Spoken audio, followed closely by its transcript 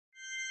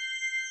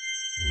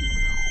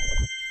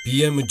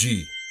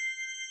BMG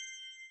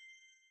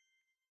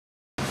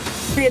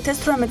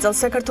 2018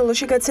 წელს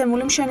საქართველოში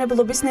გაცემული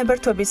მშენებლობის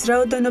ნებართვების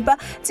რაოდენობა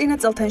წინა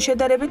წელთან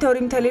შედარებით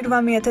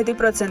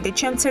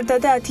 2.8%-ით შემცირდა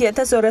და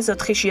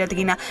 10.204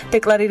 შეადგინა.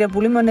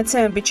 დეკლარირებული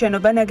მონაცემებით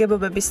შენობა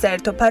ნაგებობების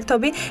საერთო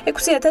ფართობი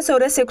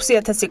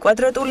 6.200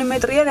 კვადრატული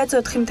მეტრია, რაც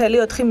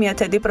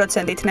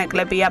 4.4%-ით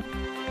ნაკლებია.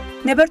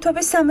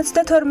 ნებართვების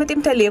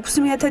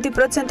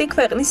 72.6%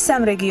 ქვეყნის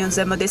 3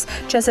 რეგიონზე მოდის.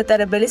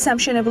 ჩასატარებელი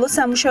სამშენებლო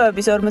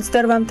სამუშაოების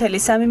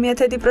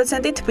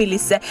 48.3%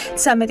 თბილისზე,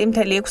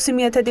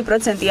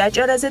 13.6%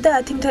 აჭარაზე და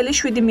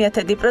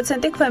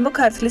 10.7% ქვემო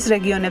ქართლის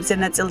რეგიონებზე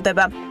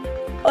ნაწილდება.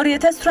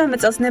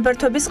 2018 წელს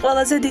ნებართვების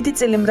ყველაზე დიდი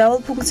წილი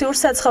მრავალფუნქციურ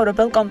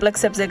საცხოვრებელ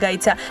კომპლექსებზე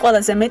გაიცა.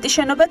 ყველაზე მეტი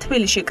შენობა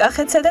თბილისში,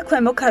 კახეთსა და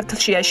ქვემო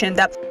ქართლში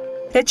აშენდა.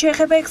 რაც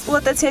შეეხება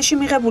ექსპლუატაციაში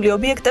მიღებული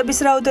ობიექტების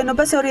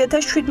რაოდენობას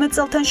 2017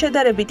 წელთან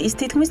შედარებით ის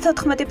თითქმის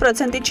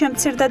 14%-ით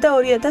შემცირდა და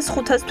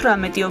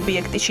 2518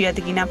 ობიექტი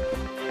შეადგინა.